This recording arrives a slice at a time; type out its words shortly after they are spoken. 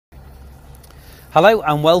Hello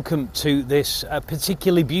and welcome to this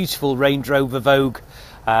particularly beautiful Range Rover Vogue.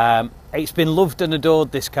 It's been loved and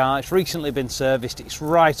adored, this car. It's recently been serviced. It's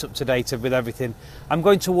right up to date with everything. I'm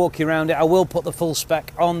going to walk you around it. I will put the full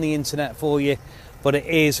spec on the internet for you, but it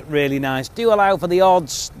is really nice. Do allow for the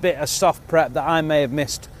odd bit of soft prep that I may have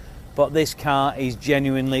missed, but this car is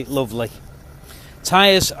genuinely lovely.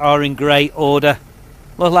 Tyres are in great order.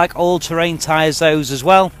 Look like all-terrain tyres those as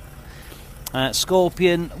well.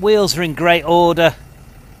 Scorpion wheels are in great order,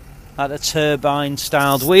 like a turbine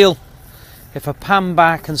styled wheel. If I pan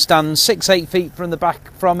back and stand 6-8 feet from the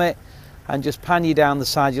back from it and just pan you down the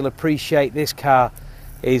side, you'll appreciate this car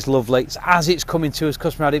is lovely. It's as it's coming to us,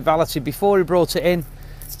 customer had it valeted before he brought it in,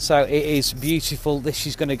 so it is beautiful. This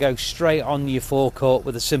is going to go straight on your forecourt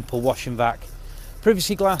with a simple wash and vac.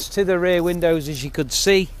 Privacy glass to the rear windows, as you could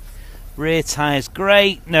see. Rear tyres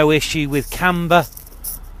great, no issue with camber.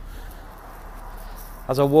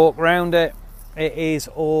 As I walk around it, it is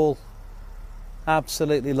all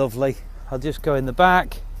absolutely lovely. I'll just go in the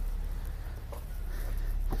back.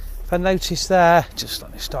 If I notice there, just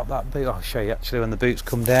let me stop that boot. I'll show you actually when the boots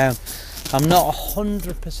come down. I'm not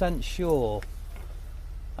 100% sure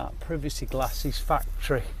that privacy glass is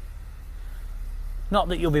factory. Not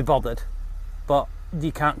that you'll be bothered, but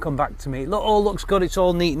you can't come back to me. Look, all looks good, it's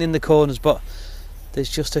all neat and in the corners, but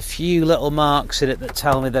there's just a few little marks in it that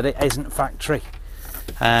tell me that it isn't factory.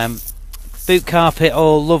 Boot carpet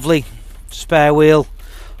all lovely, spare wheel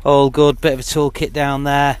all good, bit of a toolkit down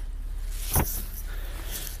there,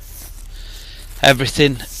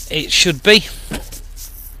 everything it should be.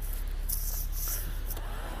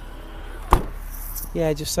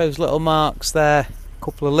 Yeah, just those little marks there, a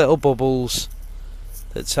couple of little bubbles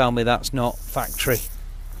that tell me that's not factory.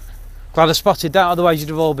 Glad I spotted that, otherwise you'd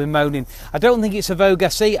have all been moaning. I don't think it's a Vogue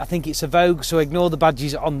SE, I think it's a Vogue, so ignore the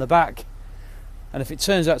badges on the back. And if it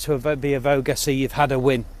turns out to be a Vogue SE, you've had a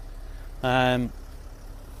win.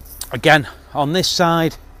 Again, on this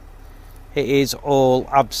side, it is all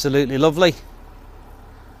absolutely lovely.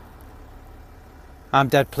 I'm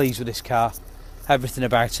dead pleased with this car. Everything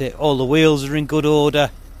about it. All the wheels are in good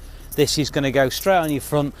order. This is going to go straight on your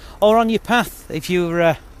front or on your path. If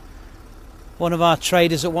you're one of our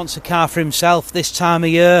traders that wants a car for himself this time of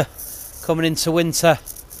year, coming into winter,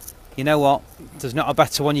 you know what, there's not a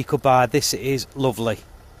better one you could buy. This is lovely.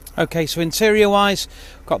 Okay, so interior wise,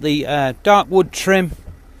 got the dark wood trim,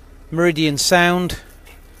 Meridian sound,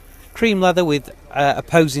 cream leather with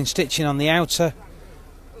opposing stitching on the outer,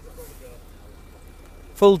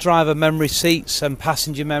 full driver memory seats and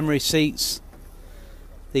passenger memory seats,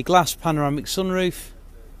 the glass panoramic sunroof.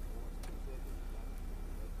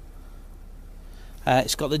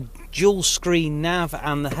 It's got the dual screen nav,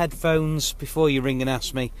 and the headphones, before you ring and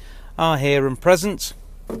ask me, are here and present.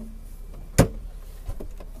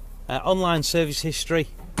 Online service history,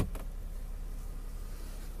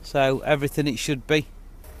 so everything it should be.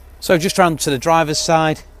 So just round to the driver's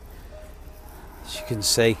side, as you can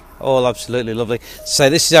see, all absolutely lovely. So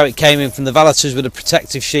this is how it came in from the valeters with a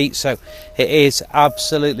protective sheet, so it is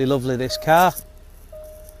absolutely lovely, this car.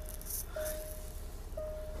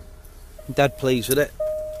 I'm dead pleased with it.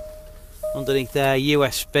 Underneath there,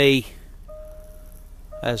 USB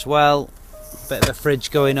as well, bit of a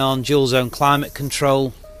fridge going on, dual zone climate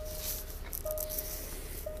control.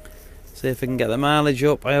 See if I can get the mileage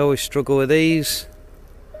up. I always struggle with these.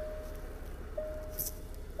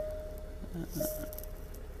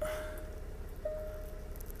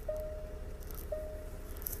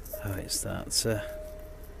 Oh, it's that. So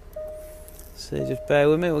just bear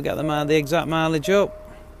with me, we'll get the exact mileage up.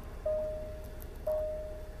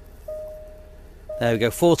 There we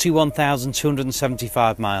go,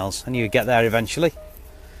 41,275 miles, and you get there eventually.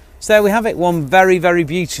 So there we have it, one very, very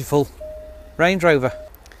beautiful Range Rover.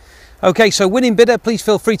 Okay, so winning bidder, please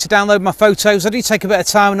feel free to download my photos. I do take a bit of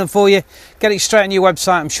time on them for you. Get it straight on your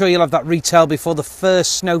website. I'm sure you'll have that retail before the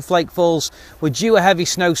first snowflake falls. We're due a heavy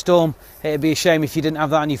snowstorm. It'd be a shame if you didn't have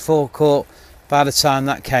that on your forecourt by the time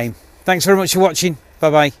that came. Thanks very much for watching.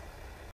 Bye-bye.